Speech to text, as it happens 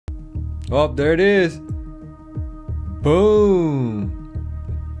Oh, there it is. Boom.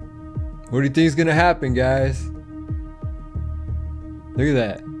 What do you think is gonna happen, guys? Look at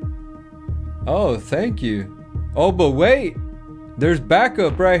that. Oh, thank you. Oh, but wait. There's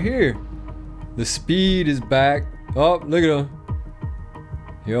backup right here. The speed is back. Oh, look at him.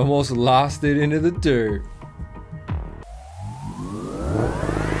 He almost lost it into the dirt.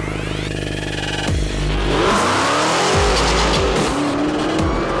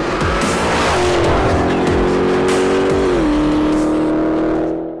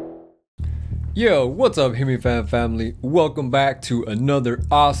 Yo, what's up, Hemifam family? Welcome back to another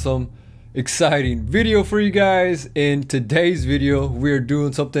awesome, exciting video for you guys. In today's video, we're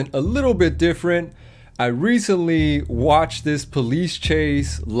doing something a little bit different. I recently watched this police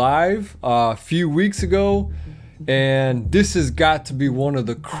chase live a few weeks ago, and this has got to be one of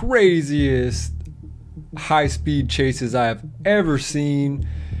the craziest high-speed chases I have ever seen.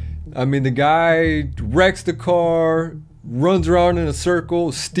 I mean, the guy wrecks the car, runs around in a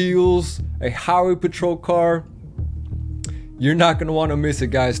circle, steals a highway patrol car. You're not going to want to miss it,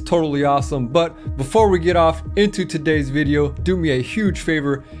 guys. Totally awesome. But before we get off into today's video, do me a huge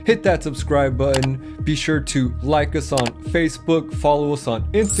favor, hit that subscribe button. Be sure to like us on Facebook, follow us on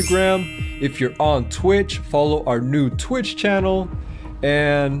Instagram. If you're on Twitch, follow our new Twitch channel.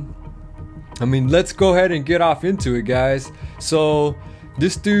 And I mean, let's go ahead and get off into it, guys. So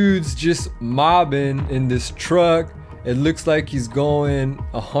this dude's just mobbing in this truck. It looks like he's going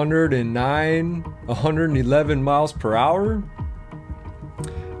 111 miles per hour.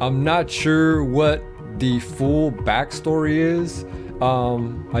 I'm not sure what the full backstory is.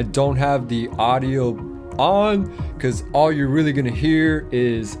 I don't have the audio on because all you're really gonna hear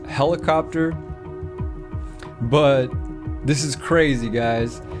is helicopter. But this is crazy,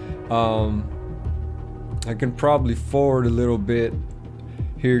 guys. I can probably forward a little bit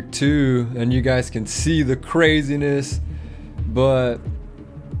here too, and you guys can see the craziness. But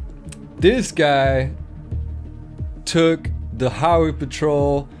this guy took the highway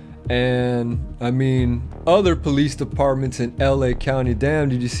patrol and I mean other police departments in LA County. Damn,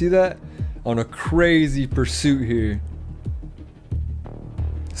 did you see that? On a crazy pursuit here.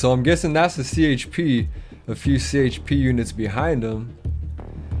 So I'm guessing that's the CHP, a few CHP units behind him.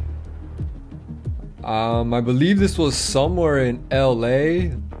 I believe this was somewhere in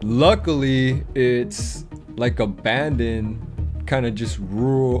LA. Luckily, it's like abandoned, kind of just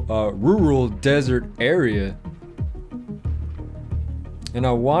rural desert area. And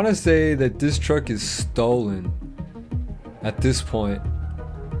I want to say that this truck is stolen at this point.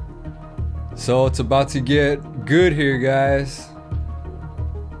 So it's about to get good here, guys.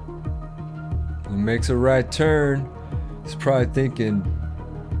 He makes a right turn. He's probably thinking,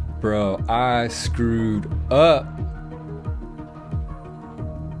 bro, I screwed up.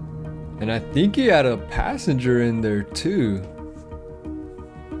 And I think he had a passenger in there too.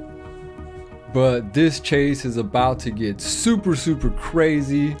 But this chase is about to get super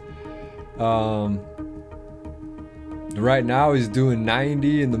crazy. Right now he's doing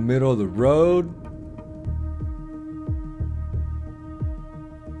 90 in the middle of the road.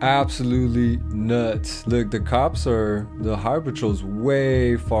 Absolutely nuts. Look, the highway patrol's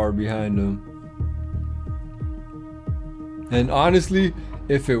way far behind them. And honestly,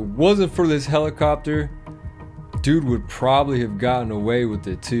 if it wasn't for this helicopter, dude would probably have gotten away with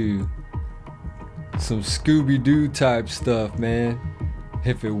it too. Some Scooby-Doo type stuff, man.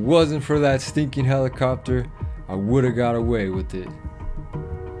 If it wasn't for that stinking helicopter, I would have got away with it.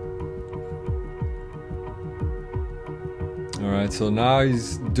 Alright, so now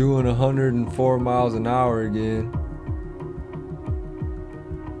he's doing 104 miles an hour again.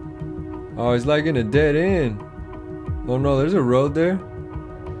 Oh, he's like in a dead end. Oh no, there's a road there.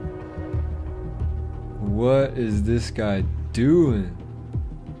 What is this guy doing?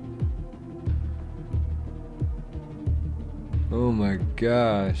 Oh my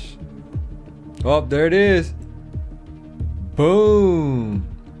gosh. Oh, there it is. Boom.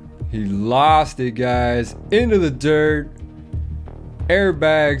 He lost it, guys. Into the dirt.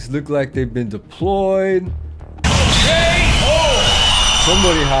 Airbags look like they've been deployed.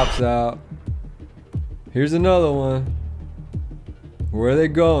 Somebody hops out. Here's another one. Where are they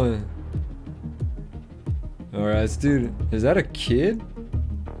going? Alright, dude. Is that a kid?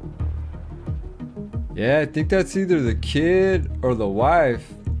 Yeah, I think that's either the kid or the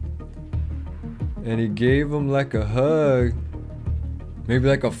wife. And he gave him like a hug. Maybe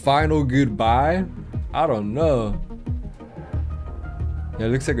like a final goodbye? I don't know. Yeah,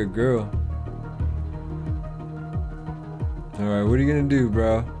 it looks like a girl. Alright, what are you gonna do,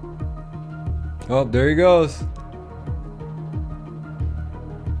 bro? Oh, there he goes.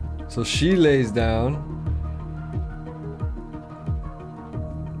 So she lays down.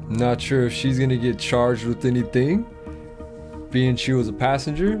 Not sure if she's gonna get charged with anything, being she was a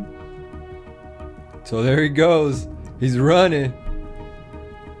passenger. So there he goes. He's running.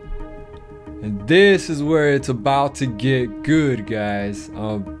 And this is where it's about to get good, guys.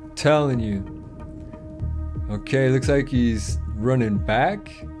 I'm telling you. Okay, looks like he's running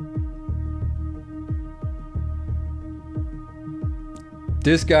back.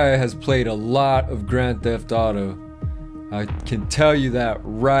 This guy has played a lot of Grand Theft Auto. I can tell you that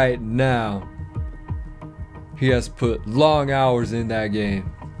right now. He has put long hours in that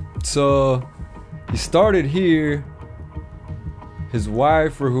game. So he started here. His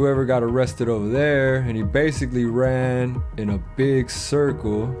wife or whoever got arrested over there, and he basically ran in a big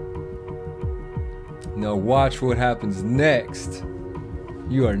circle. Now watch what happens next.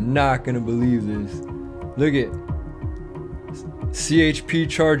 You are not gonna believe this. Look at CHP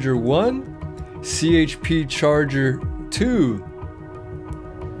Charger 1, CHP Charger 2.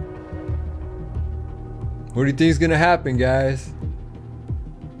 What do you think is gonna happen, guys?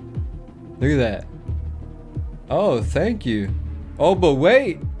 Look at that. Oh, thank you. Oh, but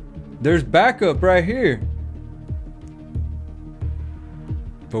wait, there's backup right here.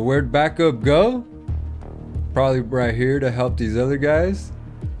 But where'd backup go? Probably right here to help these other guys.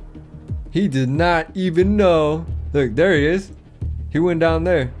 He did not even know. Look, there he is. He went down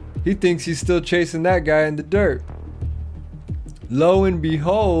there. He thinks he's still chasing that guy in the dirt. Lo and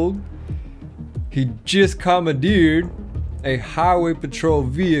behold, he just commandeered a highway patrol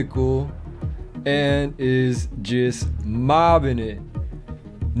vehicle and is just mobbing it.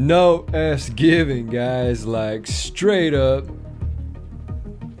 No F's given, guys. Like, straight up.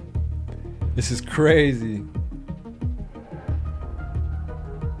 This is crazy.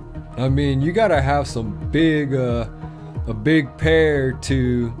 I mean, you gotta have some big a big pair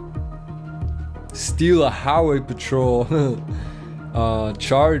to steal a highway patrol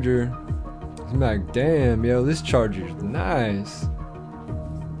Charger. I'm like, damn, yo, this Charger's nice.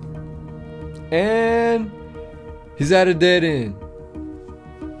 And he's at a dead end.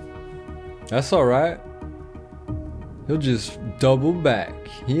 That's alright. He'll just double back.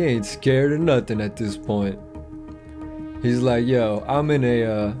 He ain't scared of nothing at this point. He's like, yo, I'm in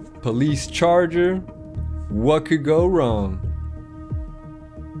a police Charger. What could go wrong?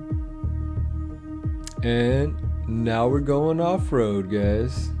 And now we're going off-road,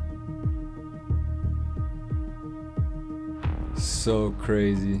 guys. So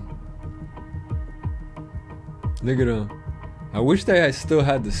crazy. Look at him. I wish they still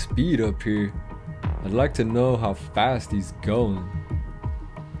had the speed up here. I'd like to know how fast he's going.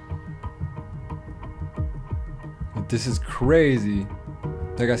 But this is crazy.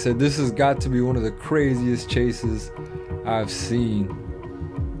 Like I said, this has got to be one of the craziest chases I've seen.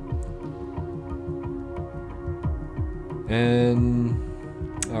 And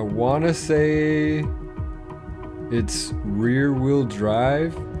I want to say it's rear-wheel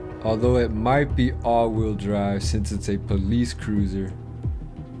drive, although it might be all-wheel drive since it's a police cruiser.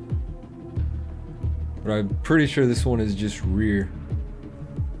 But I'm pretty sure this one is just rear.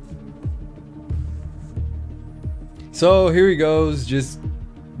 So here he goes, just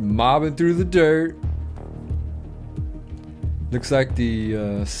mobbing through the dirt. Looks like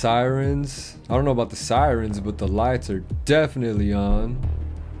the sirens, I don't know about the sirens, but the lights are definitely on.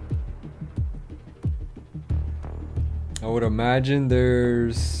 I would imagine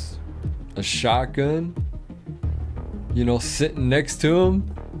there's a shotgun, you know, sitting next to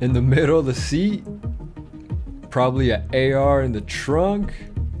him in the middle of the seat. Probably an AR in the trunk.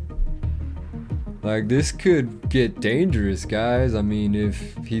 Like, this could get dangerous, guys. I mean,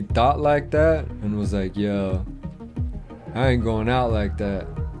 if he thought like that and was like, yo, I ain't going out like that.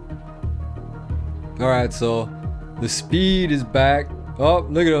 Alright, so the speed is back. Oh,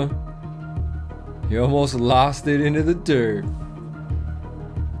 look at him. He almost lost it into the dirt.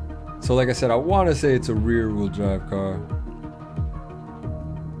 So like I said, I want to say it's a rear-wheel drive car.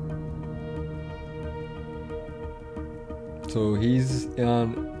 So he's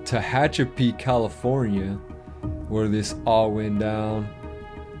on Tehachapi, California, where this all went down.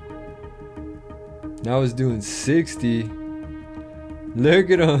 Now he's doing 60. Look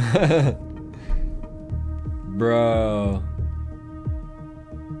at him. Bro.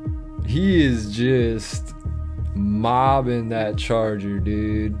 He is just mobbing that Charger,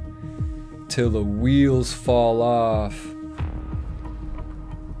 dude, till the wheels fall off.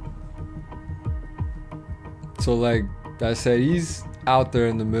 So like I said, he's out there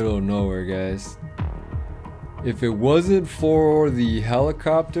in the middle of nowhere, guys. If it wasn't for the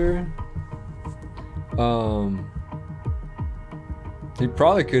helicopter, He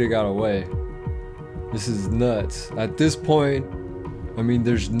probably could have got away. This is nuts. At this point, I mean,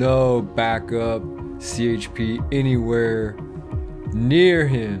 there's no backup CHP anywhere near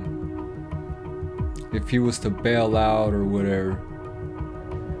him if he was to bail out or whatever.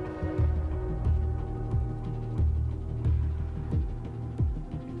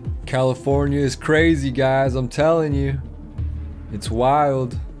 California is crazy, guys. I'm telling you. It's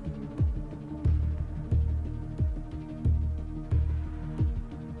wild.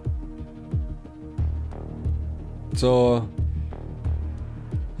 So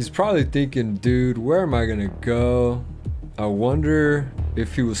he's probably thinking, dude, where am I gonna go? I wonder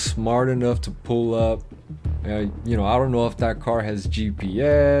if he was smart enough to pull up. You know, I don't know if that car has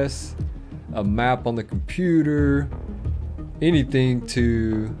GPS, a map on the computer, anything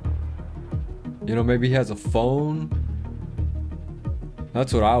to, you know, maybe he has a phone.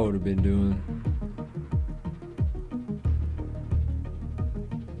 That's what I would have been doing.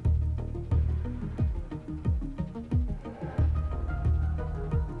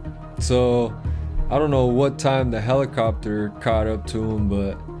 So I don't know what time the helicopter caught up to him,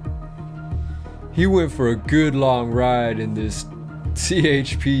 but he went for a good long ride in this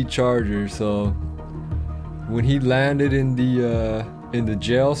CHP Charger. So when he landed in the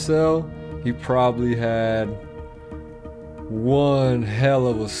jail cell, he probably had one hell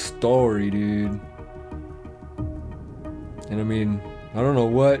of a story, dude. And I mean, I don't know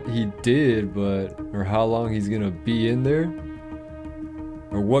what he did, but or how long he's gonna be in there,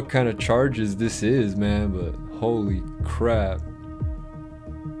 or what kind of charges this is, man, but holy crap.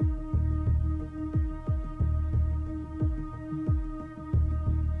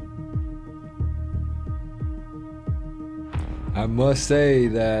 I must say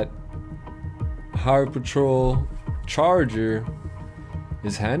that Highway Patrol Charger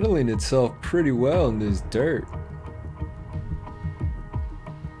is handling itself pretty well in this dirt.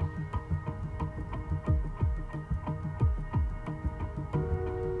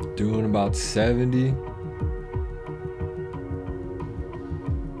 Doing about 70.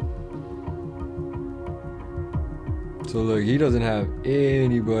 So look, he doesn't have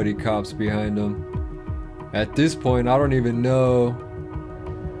anybody cops behind him. At this point, I don't even know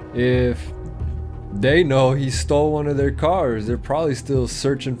if they know he stole one of their cars. They're probably still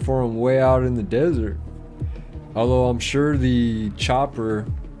searching for him way out in the desert. Although I'm sure the chopper,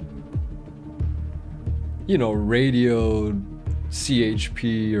 you know, radioed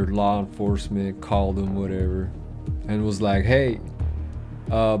CHP or law enforcement, called him, whatever, and was like, hey,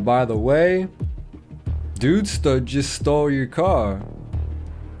 by the way, dude just stole your car.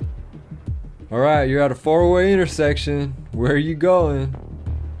 Alright, you're at a four-way intersection. Where are you going?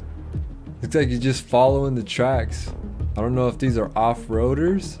 Looks like he's just following the tracks. I don't know if these are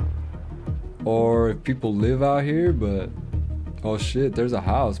off-roaders or if people live out here, but oh shit, there's a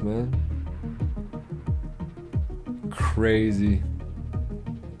house, man. Crazy.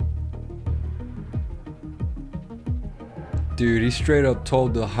 Dude, he straight up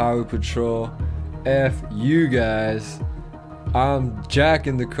told the Highway Patrol, F you guys, I'm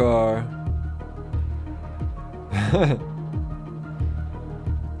jacking the car.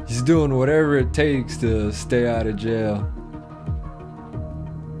 He's doing whatever it takes to stay out of jail.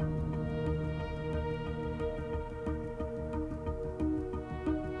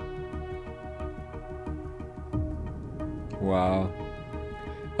 Wow.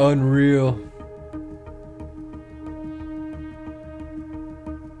 Unreal.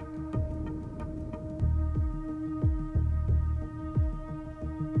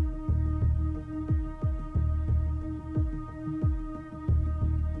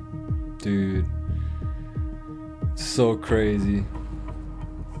 Dude, so crazy.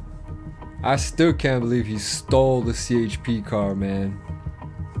 I still can't believe he stole the CHP car, man.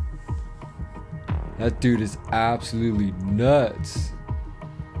 That dude is absolutely nuts.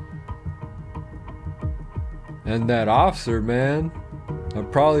 And that officer, man, I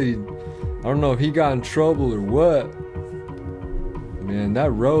don't know if he got in trouble or what. Man, that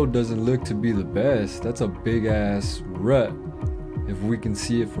road doesn't look to be the best. That's a big ass rut, if we can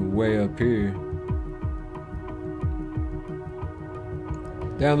see it from way up here.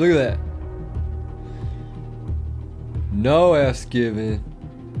 Damn, look at that. No F's given.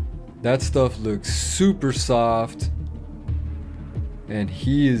 That stuff looks super soft. And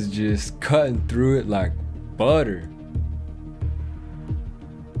he is just cutting through it like butter.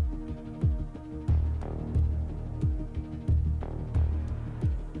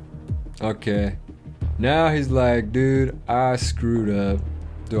 Okay. Now he's like, dude, I screwed up.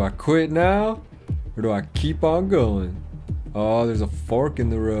 Do I quit now? Or do I keep on going? Oh, there's a fork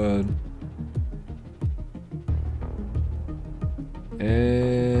in the road.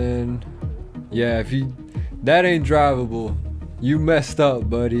 And yeah, if you that ain't drivable, you messed up,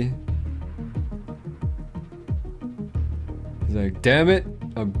 buddy. He's like, damn it,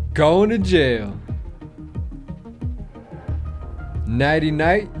 I'm going to jail. Nighty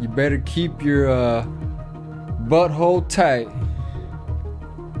night, you better keep your butthole tight.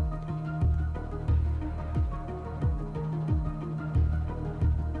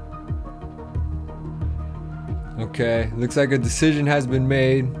 Okay, looks like a decision has been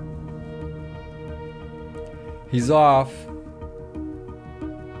made. He's off.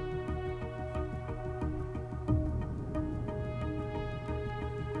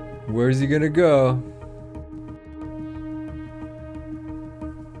 Where's he gonna go?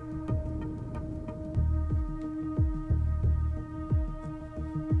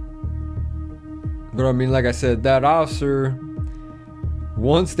 But I mean, like I said, that officer,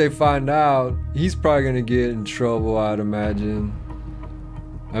 once they find out, he's probably gonna get in trouble, I'd imagine.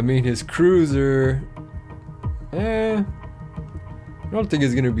 I mean, his cruiser, I don't think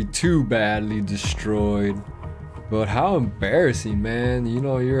it's gonna be too badly destroyed. But how embarrassing, man. You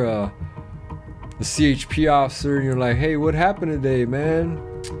know, you're a CHP officer and you're like, hey, what happened today, man?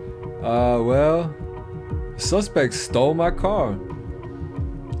 Well, the suspect stole my car.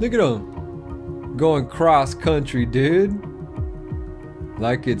 Look at him. Going cross country, dude.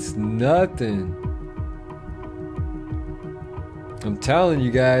 Like it's nothing. I'm telling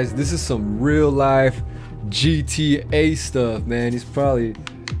you guys, this is some real life GTA stuff, man. He's probably,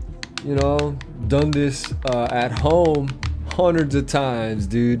 you know, done this at home hundreds of times,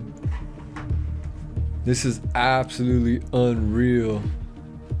 dude. This is absolutely unreal.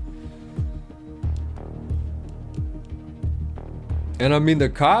 And I mean, the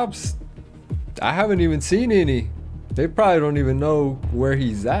cops, I haven't even seen any. They probably don't even know where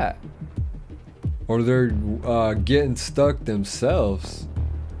he's at. Or they're getting stuck themselves.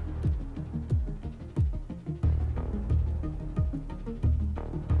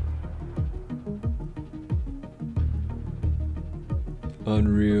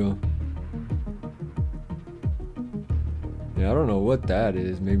 Unreal. Yeah, I don't know what that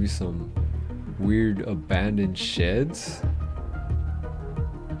is. Maybe some weird abandoned sheds?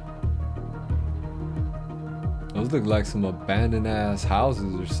 Those look like some abandoned ass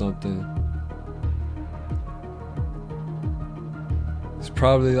houses or something. It's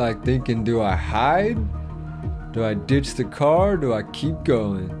probably like thinking, do I hide? Do I ditch the car? Do I keep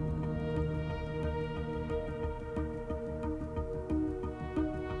going?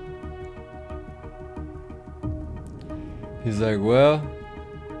 He's like, well,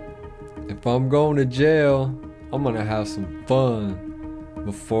 if I'm going to jail, I'm gonna have some fun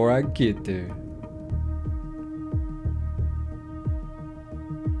before I get there.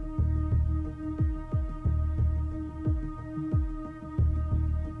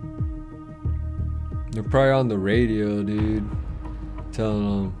 They're probably on the radio, dude,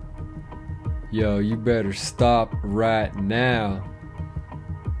 telling them, yo, you better stop right now.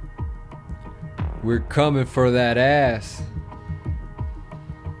 We're coming for that ass.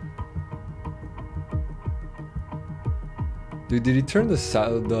 Dude, did he turn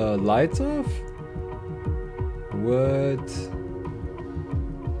the lights off? What?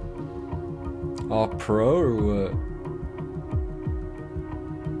 All pro or what?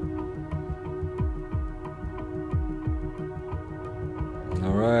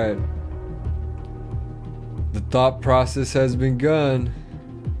 All right. The thought process has begun.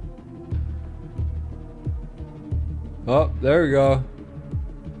 Oh, there we go.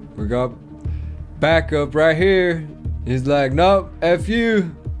 We got backup right here. He's like, nope, F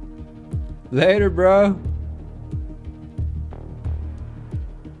you. Later, bro.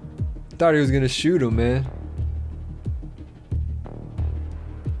 Thought he was gonna shoot him, man.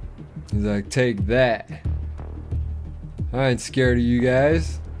 He's like, take that. I ain't scared of you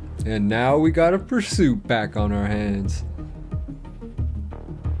guys. And now we got a pursuit back on our hands.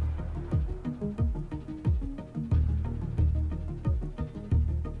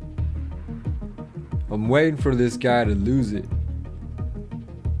 I'm waiting for this guy to lose it.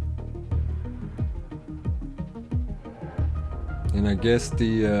 And I guess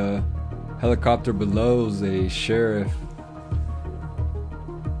the helicopter below is a sheriff.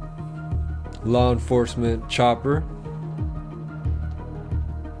 Law enforcement chopper.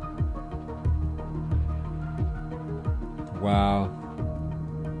 Wow.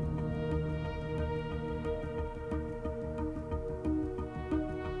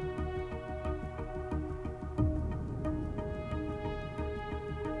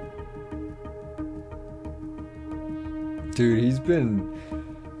 Dude, he's been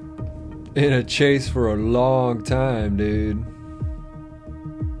in a chase for a long time, dude.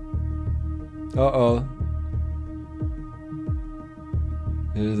 Uh-oh.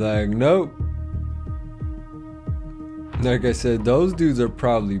 He's like, nope. Like I said, those dudes are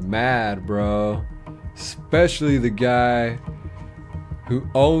probably mad, bro. Especially the guy who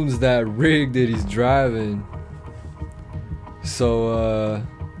owns that rig that he's driving. So,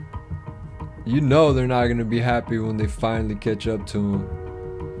 you know they're not gonna be happy when they finally catch up to him.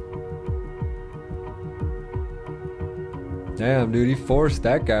 Damn, dude, he forced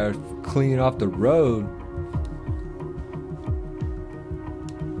that guy clean off the road.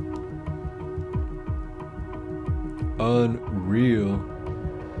 Unreal.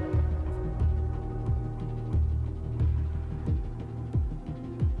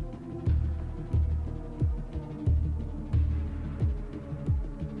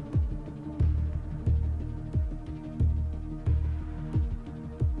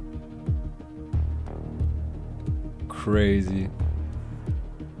 Crazy.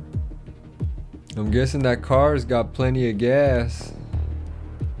 I'm guessing that car's got plenty of gas.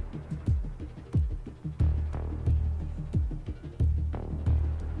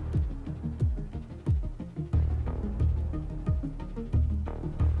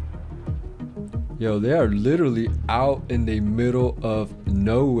 Yo, they are literally out in the middle of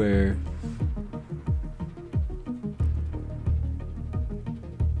nowhere.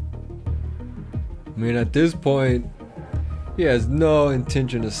 I mean, at this point, he has no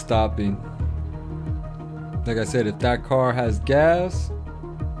intention of stopping. Like I said, if that car has gas,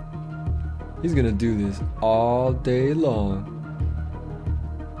 he's gonna do this all day long.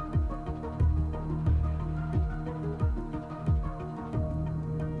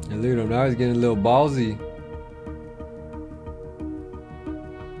 And look at him, now he's getting a little ballsy.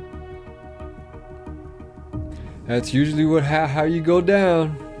 That's usually how you go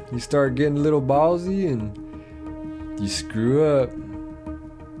down. You start getting a little ballsy and you screw up.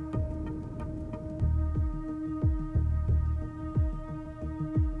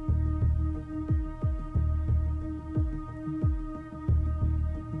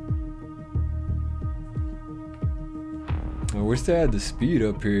 I wish they had the speed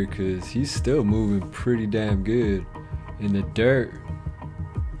up here because he's still moving pretty damn good in the dirt.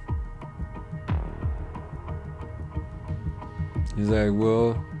 He's like,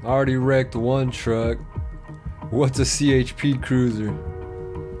 well, I already wrecked one truck. What's a CHP cruiser?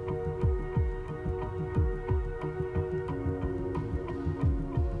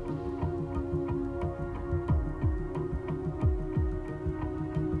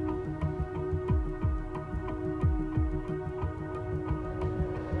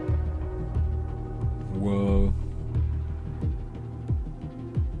 Whoa.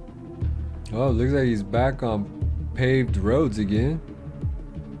 Oh, looks like he's back on paved roads again.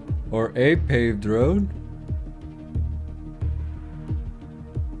 Or a paved road.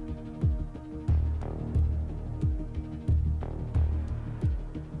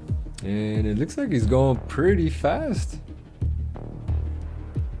 And it looks like he's going pretty fast.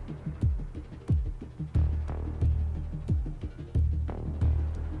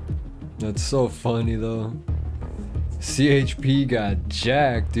 That's so funny though. CHP got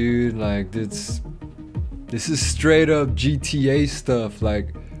jacked, dude. Like this is straight up GTA stuff,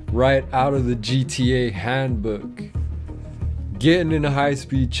 like right out of the GTA handbook. Getting in a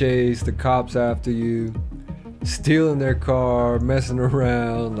high-speed chase, the cops after you, stealing their car, messing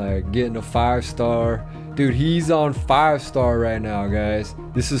around, like getting a 5-star. Dude, he's on 5-star right now, guys.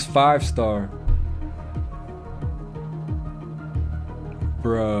 This is 5-star.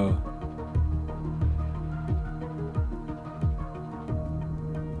 Bro.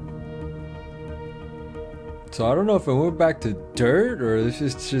 So I don't know if it went back to dirt or this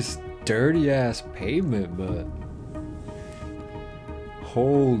is just dirty ass pavement, but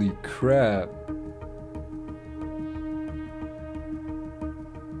holy crap.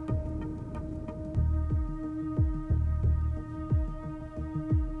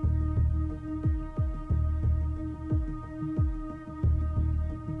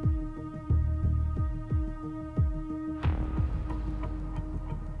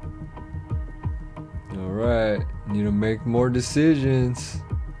 Alright, need to make more decisions.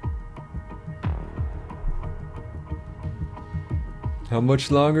 How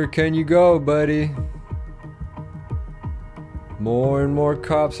much longer can you go, buddy? More and more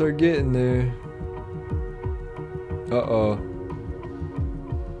cops are getting there. Uh-oh.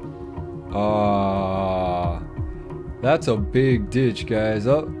 Ah, that's a big ditch, guys.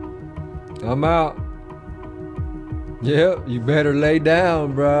 Oh, I'm out. Yep, you better lay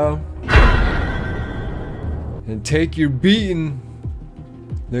down, bro. And take your beating.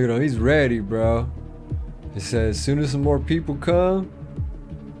 Look at him, he's ready, bro. He said as soon as some more people come,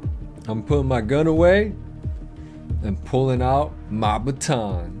 I'm putting my gun away and pulling out my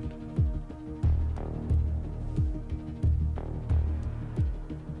baton.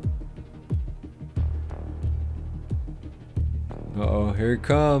 Uh-oh, here it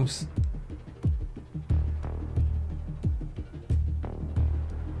comes.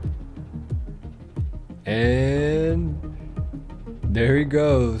 And there he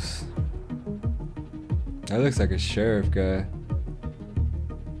goes. That looks like a sheriff guy.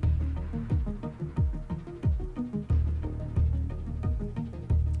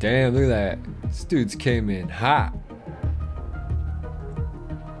 Damn, look at that. This dude's came in hot.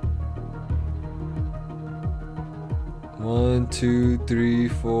 One, two, three,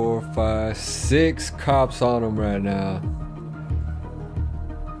 4, 5, 6 cops on him right now.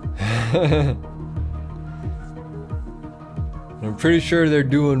 I'm pretty sure they're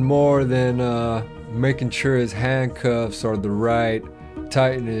doing more than making sure his handcuffs are the right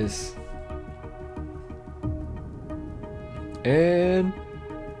tightness. And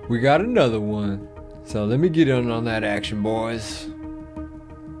we got another one. So let me get in on that action, boys.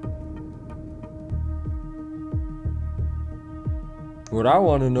 What I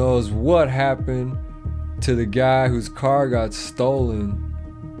want to know is what happened to the guy whose car got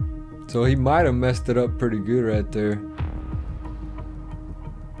stolen. So he might have messed it up pretty good right there.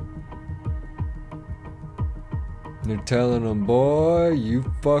 They're telling him, boy, you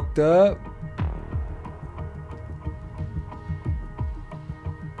fucked up.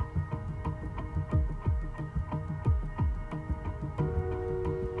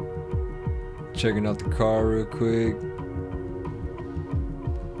 Checking out the car real quick.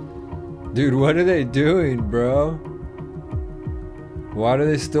 Dude, what are they doing, bro? Why do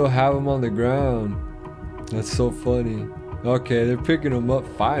they still have him on the ground? That's so funny. Okay, they're picking him up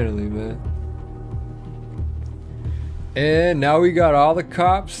finally, man. And now we got all the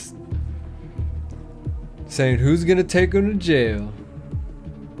cops saying who's gonna take him to jail.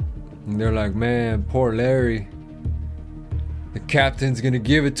 And they're like, man, poor Larry. The captain's gonna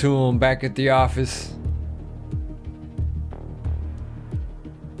give it to him back at the office.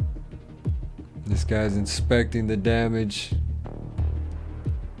 This guy's inspecting the damage.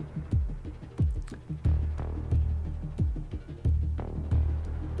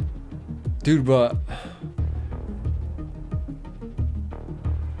 Dude, but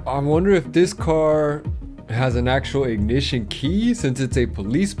I wonder if this car has an actual ignition key since it's a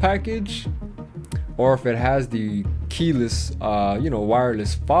police package, or if it has the keyless,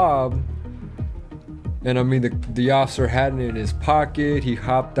 wireless fob. And I mean, the officer had it in his pocket. He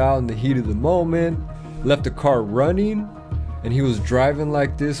hopped out in the heat of the moment, left the car running, and he was driving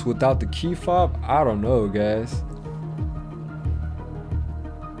like this without the key fob. I don't know, guys.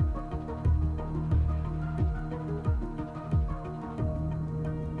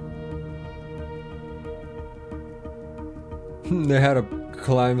 They had to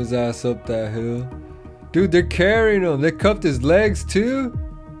climb his ass up that hill. Dude, they're carrying him. They cuffed his legs too?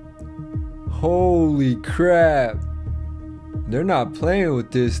 Holy crap. They're not playing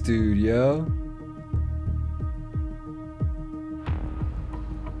with this dude, yo.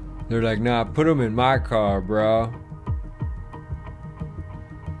 They're like, nah, put him in my car, bro.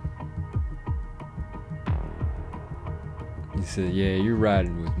 He said, yeah, you're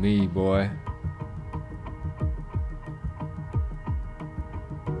riding with me, boy.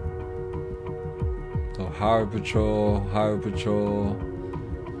 So highway patrol,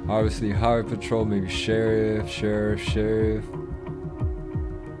 obviously highway patrol, maybe sheriff.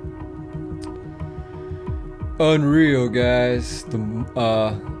 Unreal, guys.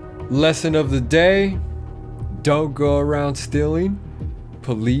 The lesson of the day: don't go around stealing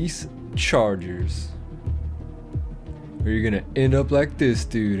police chargers, or you're gonna end up like this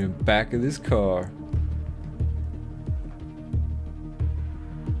dude in the back of this car.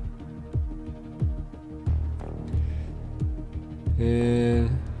 And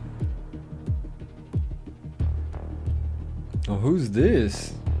oh, who's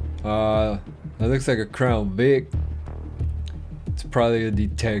this? That looks like a Crown Vic. It's probably a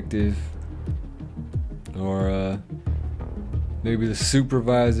detective, or maybe the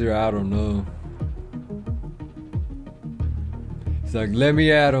supervisor. I don't know. He's like, let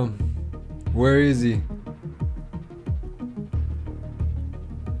me at him. Where is he?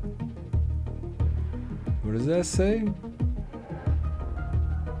 What does that say?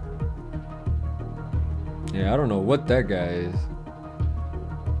 Yeah, I don't know what that guy is.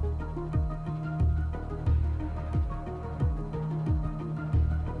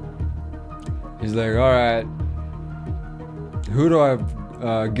 He's like, alright, who do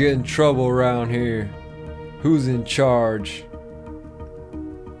I get in trouble around here? Who's in charge?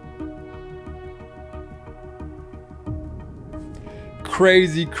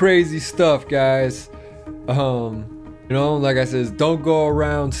 crazy stuff, guys. You know, like I said, don't go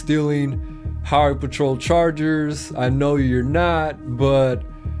around stealing Highway Patrol Chargers. I know you're not, but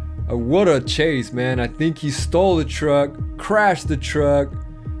what a chase, man. I think he stole the truck, crashed the truck,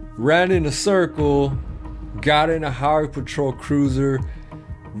 ran in a circle, got in a Highway Patrol cruiser,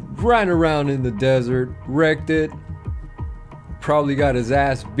 ran around in the desert, wrecked it, probably got his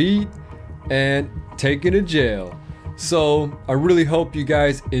ass beat, and taken to jail. So I really hope you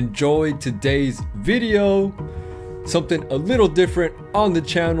guys enjoyed today's video. Something a little different on the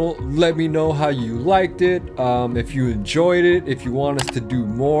channel. Let me know how you liked it. If you enjoyed it, if you want us to do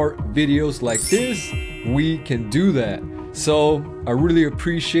more videos like this, we can do that. So I really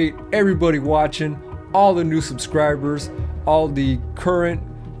appreciate everybody watching, all the new subscribers, all the current,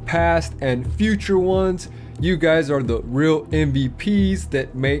 past, and future ones. You guys are the real MVPs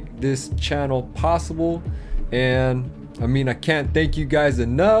that make this channel possible. And I mean, I can't thank you guys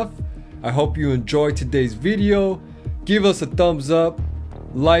enough. I hope you enjoyed today's video. Give us a thumbs up,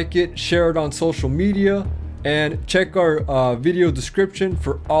 like it, share it on social media, and check our video description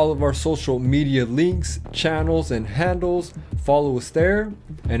for all of our social media links, channels, and handles. Follow us there.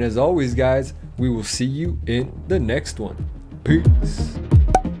 And as always, guys, we will see you in the next one. Peace.